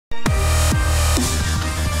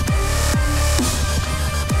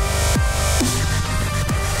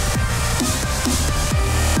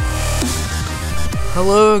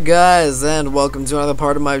Hello guys, and welcome to another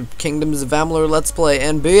part of my Kingdoms of Amalur Let's Play,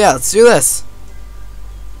 and yeah, let's do this!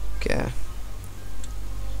 Okay.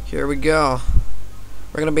 Here we go.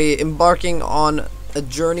 We're gonna be embarking on a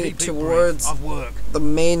journey towards the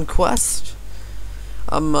main quest.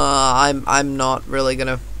 I'm not really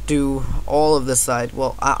gonna do all of this side.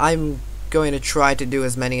 Well, I'm going to try to do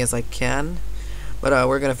as many as I can, but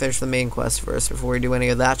we're gonna finish the main quest first before we do any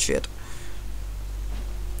of that shit.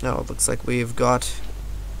 Oh, it looks like we've got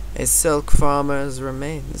a silk farmer's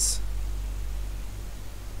remains.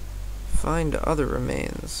 Find other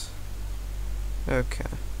remains. Okay.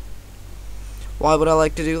 Why would I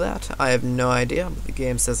like to do that? I have no idea, but the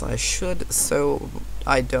game says I should, so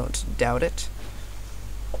I don't doubt it.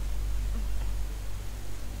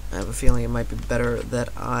 I have a feeling it might be better that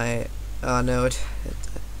I... no,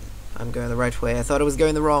 I'm going the right way. I thought it was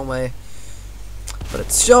going the wrong way. But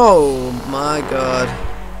it's... Oh, my God.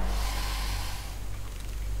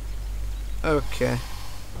 Okay.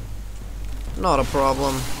 Not a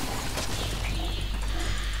problem.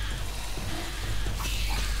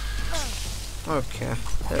 Okay,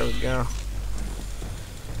 there we go.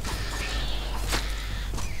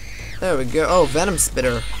 There we go. Oh, Venom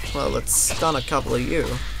Spitter. Well, let's stun a couple of you.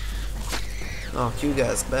 Knock you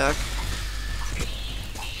guys back.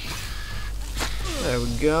 There we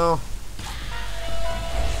go.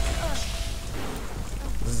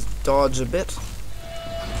 Let's dodge a bit.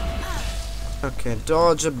 Okay,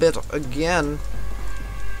 dodge a bit again.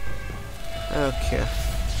 Okay.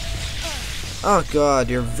 Oh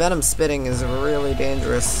god, your venom spitting is really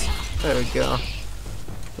dangerous. There we go.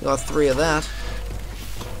 We got 3 of that.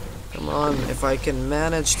 Come on, if I can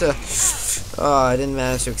manage to... Oh, I didn't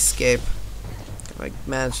manage to escape. If I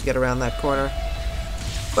manage to get around that corner.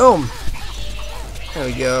 Boom! There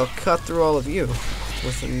we go. Cut through all of you.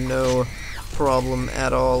 With no problem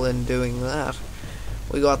at all in doing that.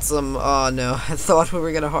 We got some, oh no, I thought we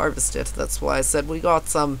were gonna harvest it, that's why I said we got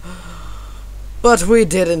some, but we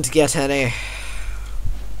didn't get any.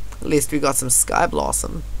 At least we got some Sky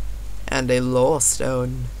Blossom, and a Law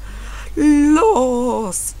Stone.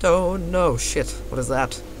 Law Stone, no, shit, what is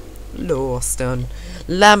that? Law Stone.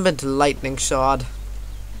 Lambent Lightning Shard.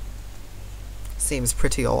 Seems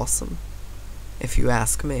pretty awesome, if you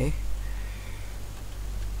ask me.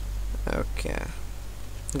 Okay,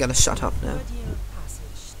 I'm gonna shut up now.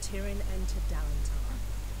 Tyrion entered Dalantar.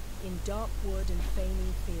 In dark wood and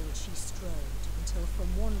feigning field she strode, until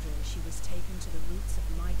from wandering she was taken to the roots of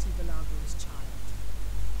mighty Velagu's child.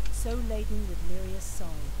 So laden with Lyria's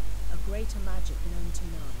song, a greater magic known to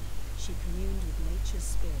none, she communed with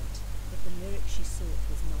nature's spirit, but the lyric she sought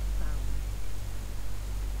was not found.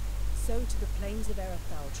 So to the plains of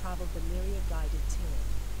Erethel travelled the Lyria-guided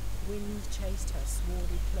Tyrion. Wind chased her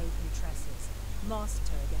swarthy cloven tresses,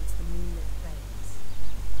 masked her against the moonlit plains.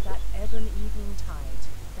 That ebon evening tide,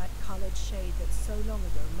 that coloured shade that so long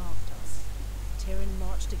ago marked us, Tyrion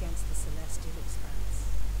marched against the celestial expanse.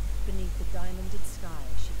 Beneath the diamonded sky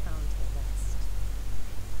she found her rest.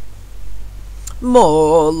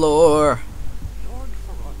 More lore. Lord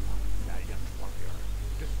Ferota, valiant warrior,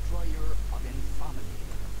 destroyer of infamy,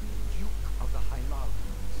 Duke of the Highlands,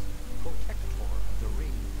 protector of the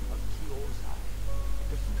ring of Kiozai,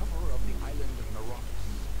 discoverer of the island of Merox,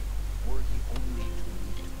 worthy only to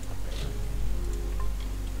meet a bear.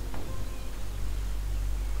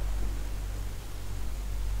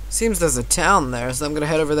 Seems there's a town there, so I'm gonna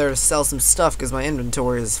head over there to sell some stuff because my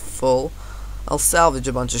inventory is full. I'll salvage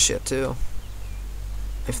a bunch of shit too,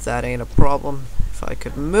 if that ain't a problem. If I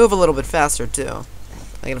could move a little bit faster too,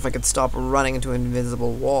 like if I could stop running into an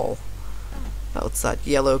invisible wall. Oh, it's that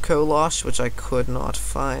yellow Kolosh, which I could not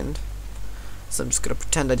find. So I'm just gonna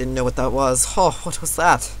pretend I didn't know what that was. Oh, what was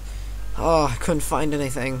that? Oh, I couldn't find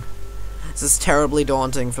anything. This is terribly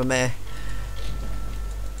daunting for me.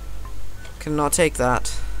 Cannot take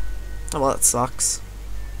that. Oh, well, that sucks.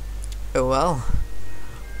 Oh well.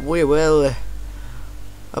 We will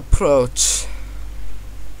approach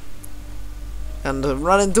and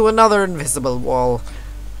run into another invisible wall.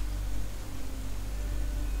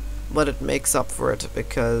 But it makes up for it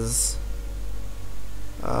because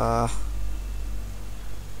of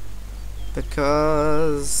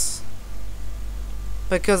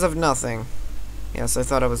nothing. Yes, I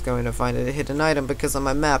thought I was going to find a hidden item because on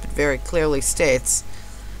my map it very clearly states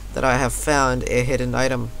that I have found a hidden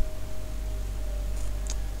item.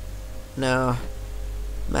 No,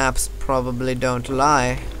 maps probably don't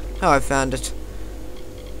lie. Oh, I found it.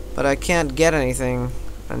 But I can't get anything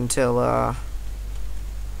until I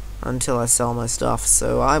sell my stuff.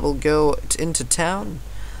 So I will go into town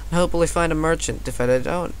and hopefully find a merchant. If I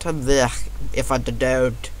don't,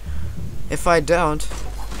 If I don't,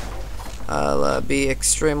 I'll be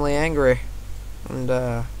extremely angry. And,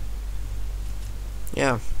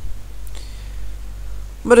 yeah.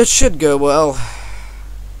 But it should go well.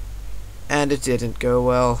 And it didn't go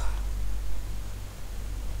well.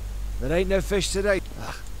 There ain't no fish today.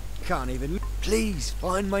 Ugh, can't even. Please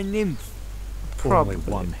find my nymph. Probably.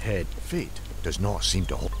 Only one head. Fate does not seem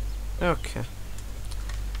to hold. Okay.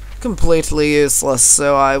 Completely useless,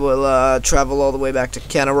 so I will travel all the way back to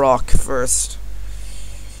Kennerock first.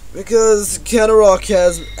 Because Kennerock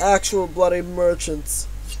has actual bloody merchants.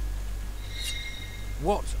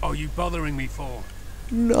 What are you bothering me for?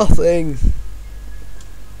 Nothing.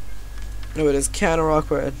 No, it is Kennerock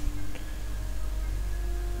Red.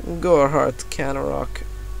 Gorhart, Kennerock.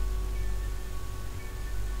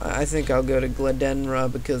 I think I'll go to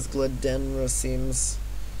Gledenra because Gledenra seems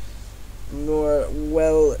more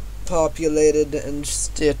well populated and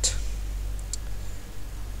shit.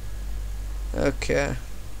 Okay.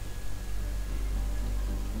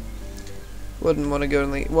 Wouldn't want to go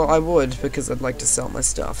to the... Well, I would because I'd like to sell my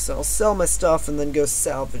stuff. So I'll sell my stuff and then go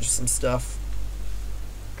salvage some stuff.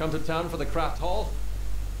 Come to town for the craft hall?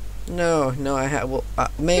 No, I have. Well,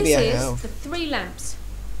 maybe I have. This is the 3 lamps.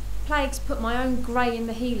 Plague's put my own grey in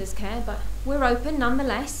the healer's care, but we're open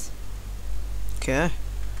nonetheless. Okay.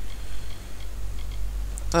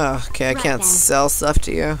 Oh, okay, I Right can't then. sell stuff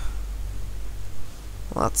to you.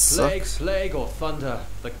 Well, that Plague, sucks. plague, or thunder.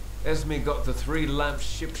 The Esme got the 3 lamps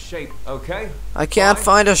ship shape, okay? I can't Fine.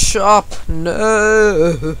 find a shop.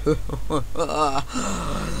 No.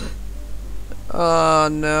 Oh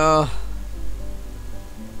no.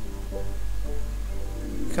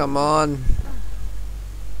 Come on.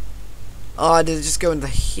 Oh, did it just go into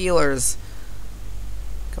the healers?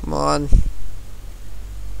 Come on.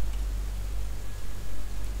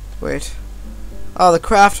 Wait. Oh, the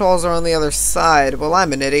craft halls are on the other side. Well,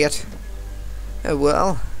 I'm an idiot. Oh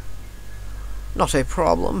well. Not a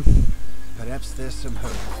problem. Perhaps there's some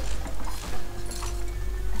hope.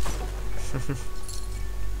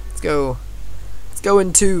 Let's go. Let's go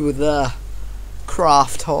into the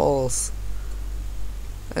craft halls.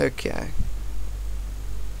 Okay.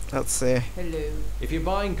 Let's see. Hello. If you're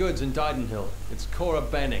buying goods in Didenhill, it's Cora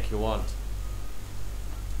Bennick you want.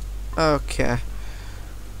 Okay.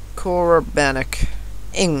 Cora Bannock.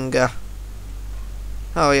 Inga.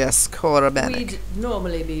 Oh yes, Cora Bannock. We'd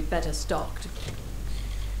normally be better stocked.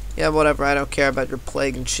 Yeah, whatever, I don't care about your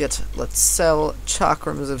plague and shit. Let's sell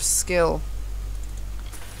chakrams of skill.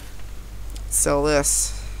 Sell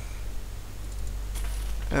this.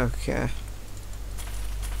 Okay.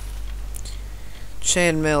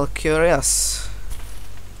 Chainmail curious.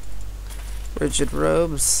 Rigid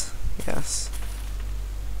robes. Yes.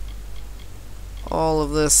 All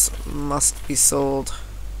of this must be sold.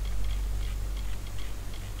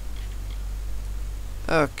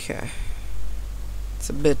 Okay. It's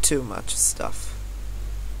a bit too much stuff.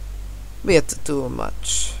 Bit too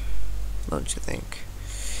much. Don't you think?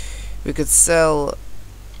 We could sell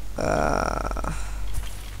yeah.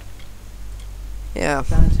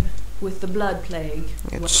 But with the blood plague,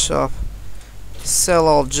 Get shop. Sell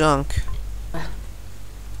all junk.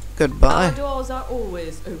 Goodbye. our doors are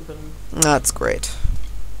always open. That's great.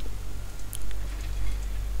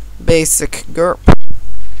 Basic GURP.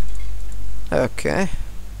 Okay.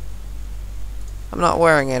 I'm not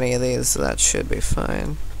wearing any of these, so that should be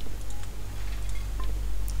fine.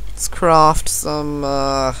 Let's craft some,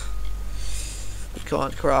 we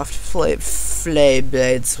can't craft flay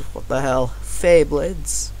blades. What the hell? Fay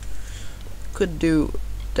blades. Could do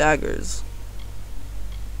daggers.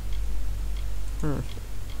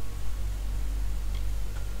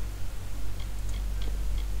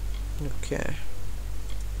 Okay.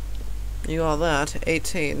 You got that,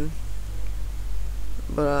 18.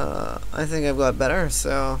 But, I think I've got better,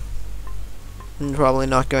 so I'm probably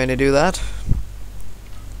not going to do that.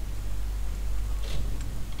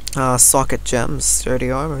 Socket gems,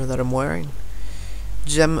 sturdy armor that I'm wearing.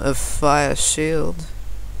 Gem of fire shield.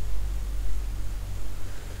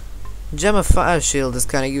 Gem of fire shield is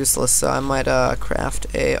kind of useless, so I might craft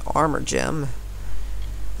a armor gem.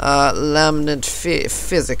 Laminate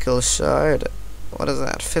physical shard. What is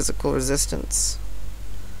that? Physical resistance.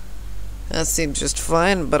 That seems just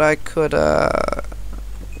fine, but I could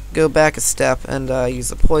go back a step and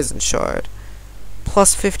use a poison shard.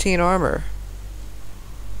 Plus 15 armor.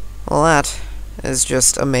 Well, that is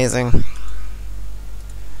just amazing.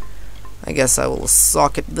 I guess I will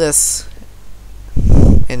socket this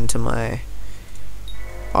into my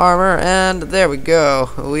armor, and there we go.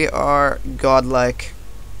 We are godlike.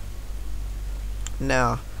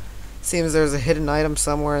 Now, seems there's a hidden item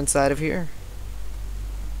somewhere inside of here.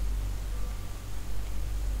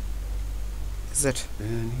 Is it?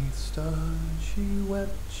 Beneath stars she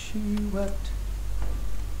wept, she wept.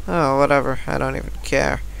 Oh, whatever. I don't even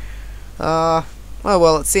care. Oh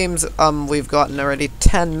well, it seems we've gotten already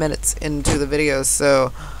 10 minutes into the video,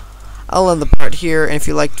 so I'll end the part here. And if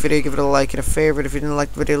you liked the video, give it a like and a favorite. If you didn't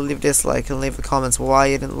like the video, leave a dislike and leave the comments why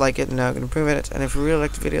you didn't like it and how you can improve it. And if you really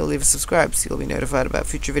liked the video, leave a subscribe so you'll be notified about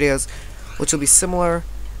future videos, which will be similar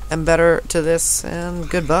and better to this. And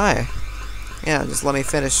goodbye. Yeah, just let me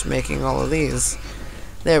finish making all of these.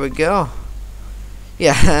 There we go.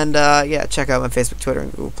 Yeah, and yeah, check out my Facebook, Twitter,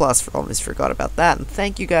 and Google Plus. For almost forgot about that. And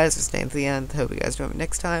thank you guys for staying to the end. Hope you guys join me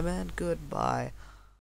next time, and goodbye.